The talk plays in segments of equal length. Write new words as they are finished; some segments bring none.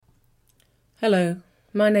Hello,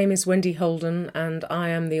 my name is Wendy Holden and I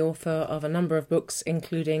am the author of a number of books,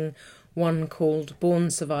 including one called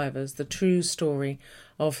Born Survivors, the true story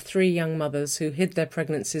of three young mothers who hid their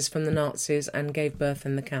pregnancies from the Nazis and gave birth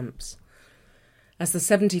in the camps. As the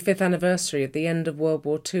 75th anniversary of the end of World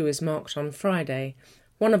War II is marked on Friday,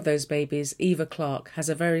 one of those babies, Eva Clark, has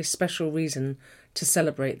a very special reason to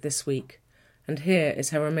celebrate this week, and here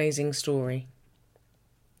is her amazing story.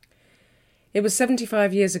 It was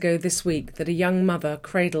 75 years ago this week that a young mother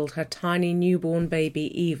cradled her tiny newborn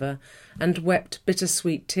baby Eva and wept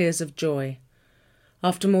bittersweet tears of joy.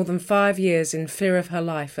 After more than 5 years in fear of her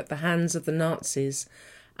life at the hands of the Nazis,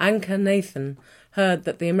 Anka Nathan heard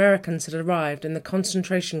that the Americans had arrived in the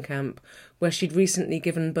concentration camp where she'd recently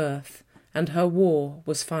given birth, and her war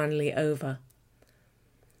was finally over.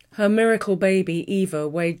 Her miracle baby Eva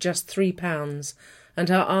weighed just 3 pounds, and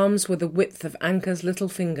her arms were the width of Anka's little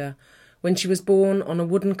finger, when she was born on a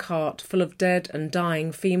wooden cart full of dead and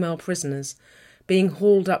dying female prisoners, being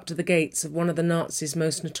hauled up to the gates of one of the Nazis'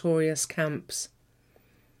 most notorious camps.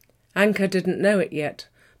 Anka didn't know it yet,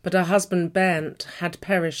 but her husband Bernd had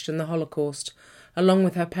perished in the Holocaust, along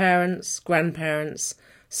with her parents, grandparents,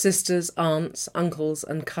 sisters, aunts, uncles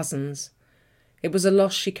and cousins. It was a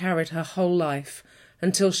loss she carried her whole life,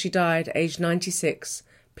 until she died aged 96,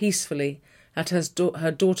 peacefully, at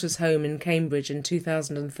her daughter's home in Cambridge in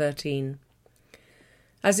 2013.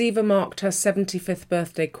 As Eva marked her 75th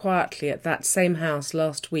birthday quietly at that same house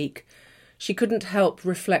last week, she couldn't help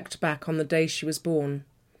reflect back on the day she was born.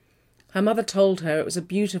 Her mother told her it was a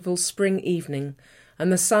beautiful spring evening,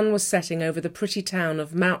 and the sun was setting over the pretty town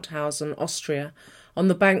of Mauthausen, Austria, on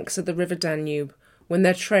the banks of the River Danube, when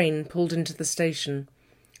their train pulled into the station.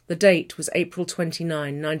 The date was April 29,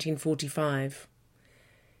 1945.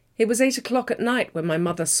 It was 8 o'clock at night when my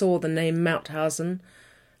mother saw the name Mauthausen,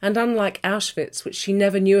 and unlike Auschwitz, which she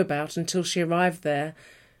never knew about until she arrived there,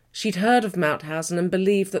 she'd heard of Mauthausen and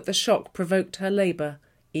believed that the shock provoked her labour,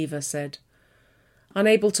 Eva said.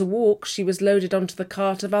 Unable to walk, she was loaded onto the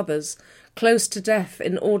cart of others, close to death,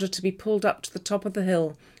 in order to be pulled up to the top of the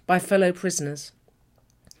hill by fellow prisoners.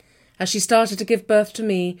 As she started to give birth to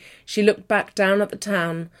me, she looked back down at the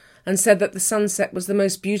town and said that the sunset was the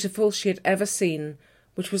most beautiful she had ever seen,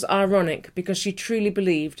 which was ironic because she truly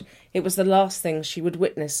believed it was the last thing she would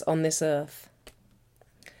witness on this earth.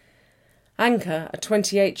 Anka, a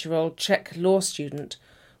 28-year-old Czech law student,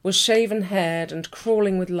 was shaven-haired and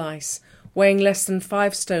crawling with lice, weighing less than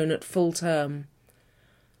 5 stone at full term.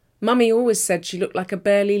 Mummy always said she looked like a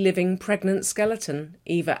barely living pregnant skeleton,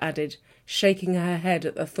 Eva added, shaking her head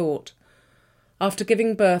at the thought. After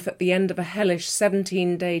giving birth at the end of a hellish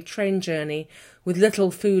 17-day train journey with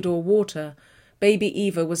little food or water, baby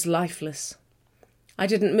Eva was lifeless. I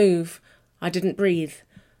didn't move, I didn't breathe,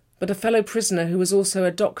 but a fellow prisoner who was also a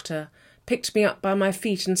doctor picked me up by my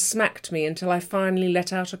feet and smacked me until I finally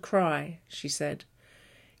let out a cry, she said.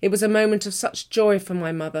 It was a moment of such joy for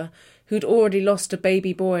my mother, who'd already lost a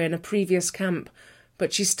baby boy in a previous camp,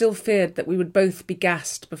 but she still feared that we would both be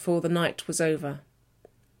gassed before the night was over.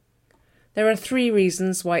 There are 3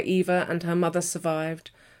 reasons why Eva and her mother survived,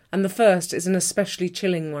 and the first is an especially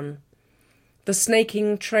chilling one. The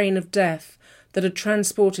snaking train of death that had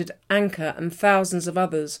transported Anka and thousands of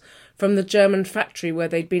others from the German factory where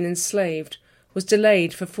they'd been enslaved was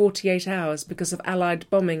delayed for 48 hours because of Allied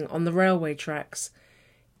bombing on the railway tracks.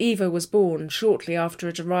 Eva was born shortly after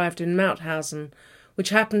it arrived in Mauthausen, which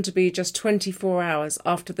happened to be just 24 hours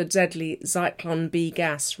after the deadly Zyklon B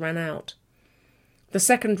gas ran out. The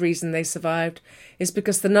second reason they survived is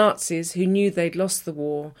because the Nazis, who knew they'd lost the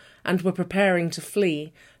war and were preparing to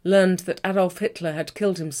flee, learned that Adolf Hitler had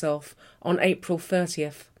killed himself on April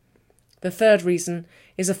 30th. The third reason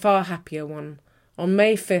is a far happier one. On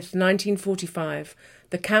May 5th, 1945,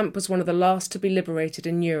 the camp was one of the last to be liberated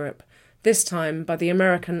in Europe, this time by the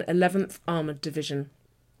American 11th Armoured Division.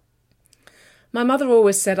 My mother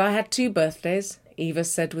always said I had 2 birthdays, Eva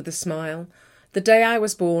said with a smile, the day I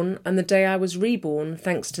was born and the day I was reborn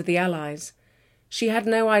thanks to the Allies. She had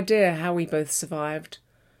no idea how we both survived.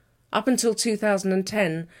 Up until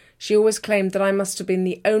 2010, she always claimed that I must have been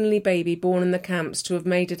the only baby born in the camps to have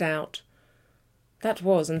made it out. That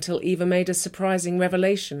was until Eva made a surprising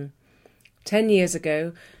revelation. 10 years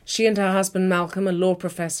ago, she and her husband Malcolm, a law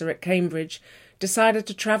professor at Cambridge, decided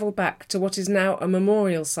to travel back to what is now a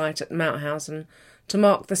memorial site at Mauthausen to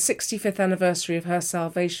mark the 65th anniversary of her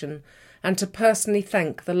salvation and to personally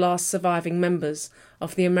thank the last surviving members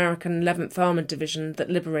of the American 11th Armoured Division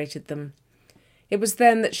that liberated them. It was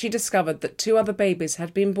then that she discovered that 2 other babies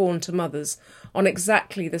had been born to mothers on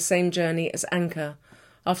exactly the same journey as Anka,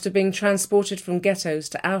 after being transported from ghettos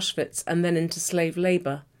to Auschwitz and then into slave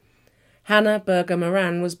labour. Hannah Berger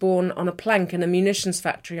Moran was born on a plank in a munitions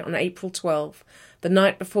factory on April 12, the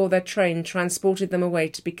night before their train transported them away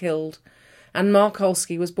to be killed, and Mark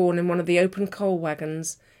Olsky was born in one of the open coal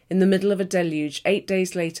wagons in the middle of a deluge 8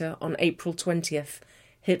 days later on April 20th,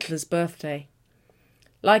 Hitler's birthday.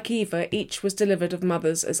 Like Eva, each was delivered of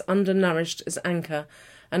mothers as undernourished as Anka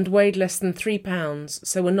and weighed less than 3 pounds,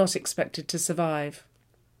 so were not expected to survive.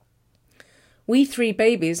 We 3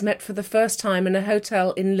 babies met for the first time in a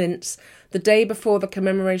hotel in Linz the day before the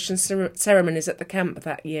commemoration ceremonies at the camp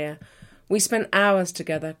that year. We spent hours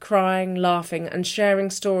together, crying, laughing, and sharing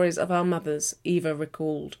stories of our mothers, Eva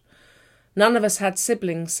recalled. None of us had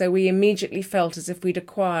siblings, so we immediately felt as if we'd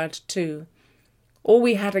acquired 2. All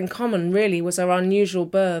we had in common, really, was our unusual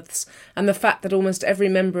births and the fact that almost every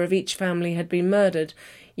member of each family had been murdered,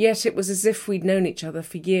 yet it was as if we'd known each other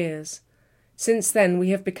for years. Since then,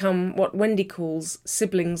 we have become what Wendy calls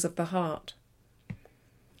siblings of the heart.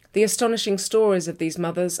 The astonishing stories of these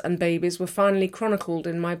mothers and babies were finally chronicled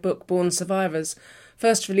in my book Born Survivors,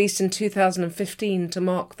 first released in 2015 to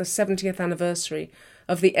mark the 70th anniversary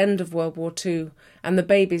of the end of World War II and the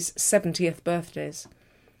babies' 70th birthdays.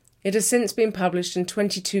 It has since been published in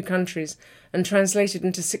 22 countries and translated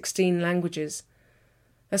into 16 languages.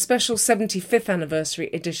 A special 75th anniversary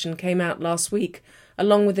edition came out last week,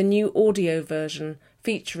 along with a new audio version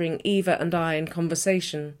featuring Eva and I in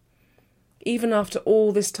conversation. Even after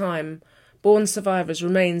all this time, Born Survivors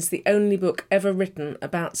remains the only book ever written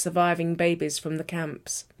about surviving babies from the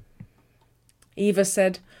camps. Eva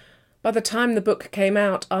said, "By the time the book came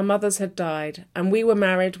out, our mothers had died, and we were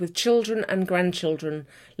married with children and grandchildren,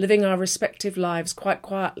 living our respective lives quite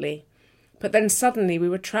quietly. But then suddenly we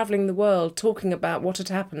were travelling the world talking about what had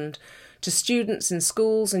happened, to students in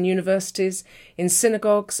schools and universities, in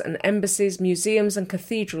synagogues and embassies, museums and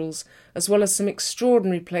cathedrals, as well as some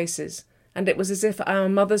extraordinary places, and it was as if our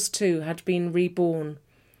mothers too had been reborn.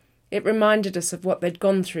 It reminded us of what they'd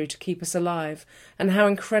gone through to keep us alive, and how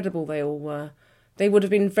incredible they all were. They would have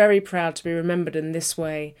been very proud to be remembered in this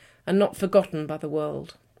way, and not forgotten by the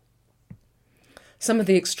world." Some of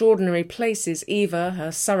the extraordinary places Eva,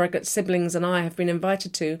 her surrogate siblings and I have been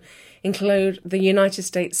invited to include the United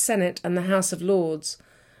States Senate and the House of Lords,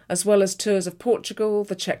 as well as tours of Portugal,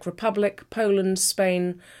 the Czech Republic, Poland,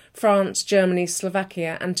 Spain, France, Germany,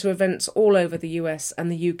 Slovakia, and to events all over the US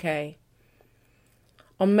and the UK.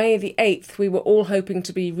 On May the 8th, we were all hoping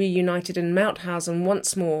to be reunited in Mauthausen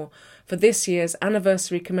once more for this year's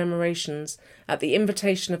anniversary commemorations at the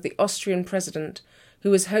invitation of the Austrian president, who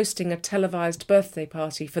was hosting a televised birthday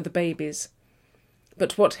party for the babies.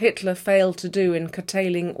 But what Hitler failed to do in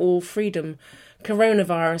curtailing all freedom,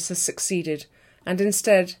 coronavirus has succeeded, and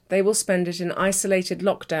instead they will spend it in isolated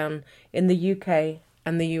lockdown in the UK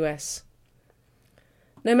and the US.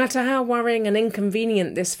 No matter how worrying and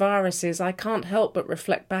inconvenient this virus is, I can't help but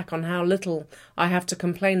reflect back on how little I have to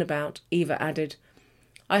complain about, Eva added.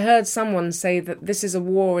 I heard someone say that this is a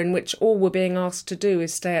war in which all we're being asked to do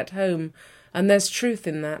is stay at home, and there's truth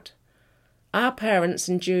in that. Our parents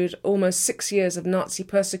endured almost 6 years of Nazi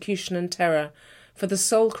persecution and terror for the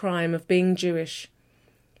sole crime of being Jewish.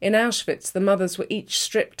 In Auschwitz, the mothers were each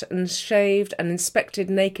stripped and shaved and inspected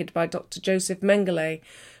naked by Dr. Joseph Mengele,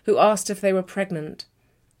 who asked if they were pregnant.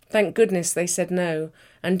 Thank goodness they said no,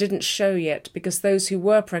 and didn't show yet, because those who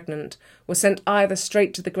were pregnant were sent either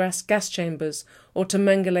straight to the gas chambers or to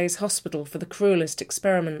Mengele's hospital for the cruelest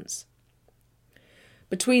experiments.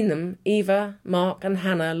 Between them, Eva, Mark and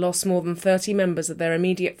Hannah lost more than 30 members of their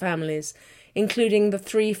immediate families, including the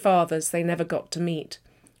 3 fathers they never got to meet,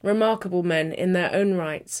 remarkable men in their own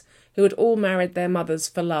rights, who had all married their mothers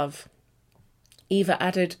for love. Eva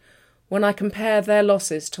added, "When I compare their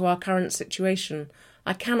losses to our current situation,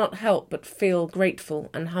 I cannot help but feel grateful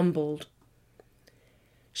and humbled."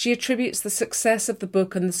 She attributes the success of the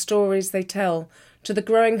book and the stories they tell to the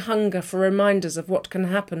growing hunger for reminders of what can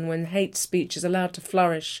happen when hate speech is allowed to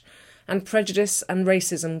flourish and prejudice and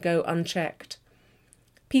racism go unchecked.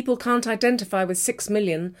 People can't identify with 6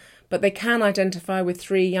 million, but they can identify with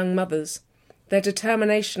 3 young mothers. Their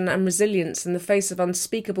determination and resilience in the face of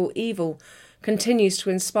unspeakable evil continues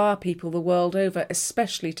to inspire people the world over,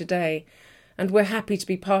 especially today, and we're happy to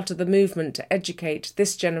be part of the movement to educate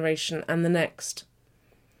this generation and the next.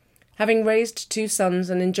 Having raised 2 sons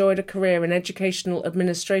and enjoyed a career in educational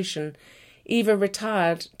administration, Eva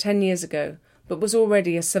retired 10 years ago, but was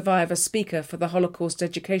already a survivor speaker for the Holocaust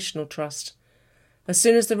Educational Trust. As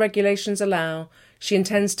soon as the regulations allow, she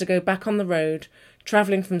intends to go back on the road,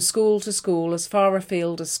 travelling from school to school as far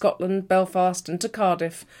afield as Scotland, Belfast and to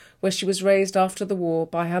Cardiff, where she was raised after the war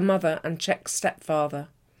by her mother and Czech stepfather.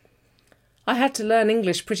 I had to learn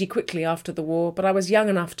English pretty quickly after the war, but I was young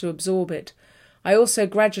enough to absorb it. I also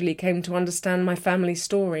gradually came to understand my family's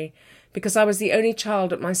story, because I was the only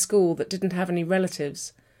child at my school that didn't have any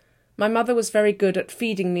relatives. My mother was very good at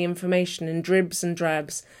feeding me information in dribs and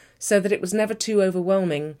drabs, so that it was never too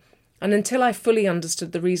overwhelming, and until I fully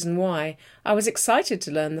understood the reason why, I was excited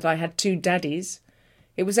to learn that I had 2 daddies.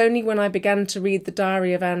 It was only when I began to read the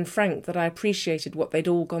diary of Anne Frank that I appreciated what they'd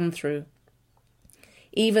all gone through.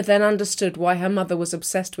 Eva then understood why her mother was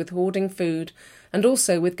obsessed with hoarding food and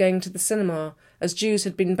also with going to the cinema, as Jews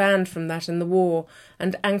had been banned from that in the war,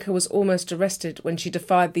 and Anke was almost arrested when she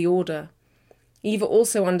defied the order. Eva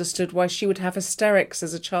also understood why she would have hysterics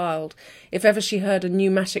as a child if ever she heard a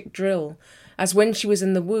pneumatic drill, as when she was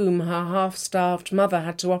in the womb her half-starved mother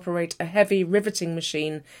had to operate a heavy riveting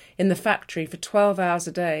machine in the factory for 12 hours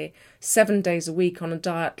a day, 7 days a week on a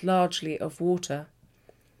diet largely of water.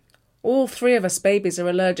 All 3 of us babies are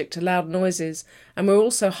allergic to loud noises, and we're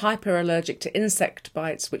also hyper-allergic to insect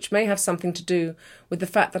bites, which may have something to do with the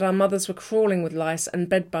fact that our mothers were crawling with lice and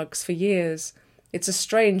bedbugs for years. It's a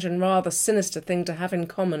strange and rather sinister thing to have in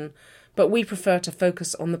common, but we prefer to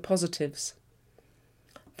focus on the positives.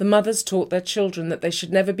 The mothers taught their children that they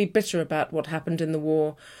should never be bitter about what happened in the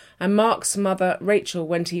war, and Mark's mother, Rachel,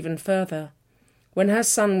 went even further. When her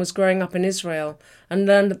son was growing up in Israel and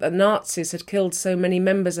learned that the Nazis had killed so many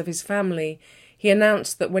members of his family, he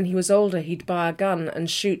announced that when he was older he'd buy a gun and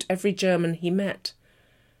shoot every German he met.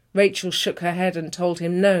 Rachel shook her head and told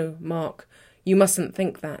him, "No, Mark, you mustn't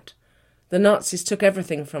think that. The Nazis took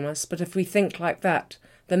everything from us, but if we think like that,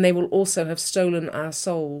 then they will also have stolen our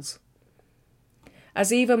souls."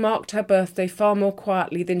 As Eva marked her birthday far more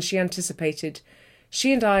quietly than she anticipated,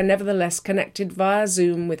 she and I nevertheless connected via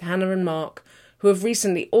Zoom with Hannah and Mark, who have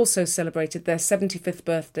recently also celebrated their 75th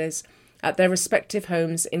birthdays at their respective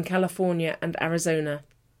homes in California and Arizona.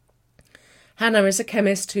 Hannah is a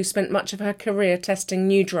chemist who spent much of her career testing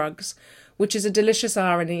new drugs, which is a delicious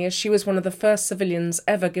irony as she was one of the first civilians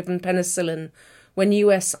ever given penicillin when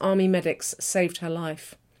US Army medics saved her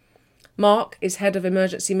life. Mark is head of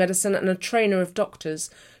emergency medicine and a trainer of doctors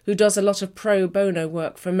who does a lot of pro bono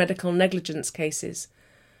work for medical negligence cases.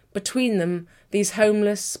 Between them, these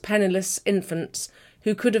homeless, penniless infants,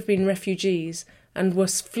 who could have been refugees and were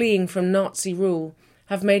fleeing from Nazi rule,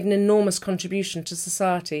 have made an enormous contribution to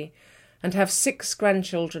society, and have 6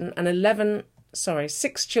 children and 11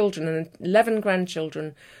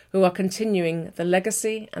 grandchildren who are continuing the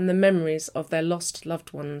legacy and the memories of their lost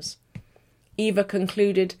loved ones. Eva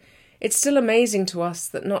concluded, "It's still amazing to us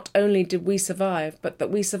that not only did we survive, but that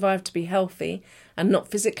we survived to be healthy and not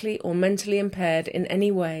physically or mentally impaired in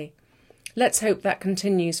any way. Let's hope that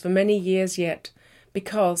continues for many years yet,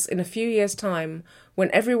 because in a few years' time, when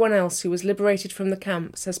everyone else who was liberated from the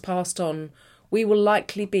camps has passed on, we will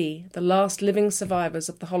likely be the last living survivors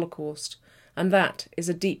of the Holocaust, and that is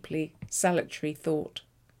a deeply salutary thought."